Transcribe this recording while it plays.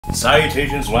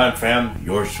Salutations, Land Fam,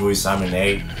 yours truly, Simon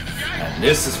A, and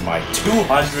this is my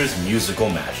 200th musical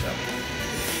mashup.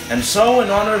 And so, in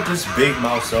honor of this big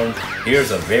milestone, here's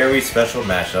a very special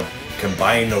mashup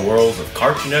combining the worlds of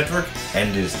Cartoon Network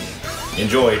and Disney.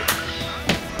 Enjoy!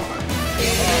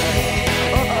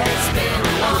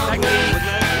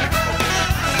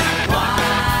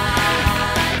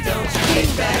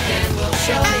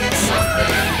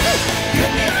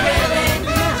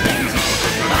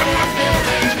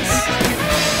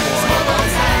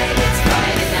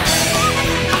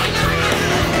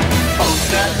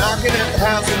 Knocking at the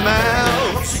house of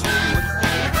mouse.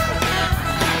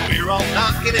 We're all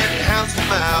knocking at the house of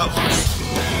mouse.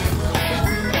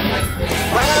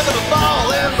 Round to the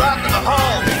ball and right to the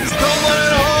hall. It's crumbling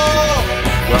it all.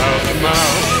 Round the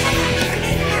mouse.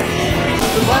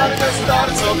 The party just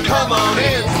started, so come on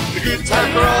in. The good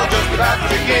times are all just about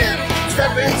to begin.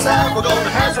 Step inside, we're gonna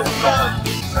have some fun.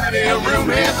 Plenty of room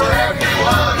here for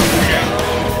everyone.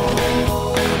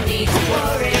 No need to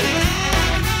worry.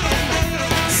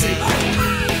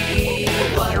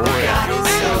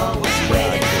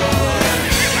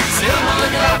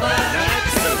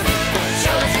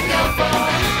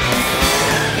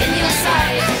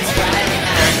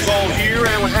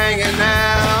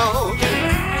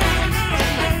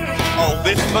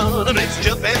 It's fun and it's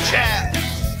jump and chat.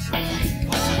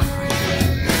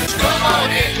 Come on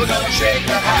in, we're gonna shake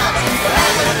the house.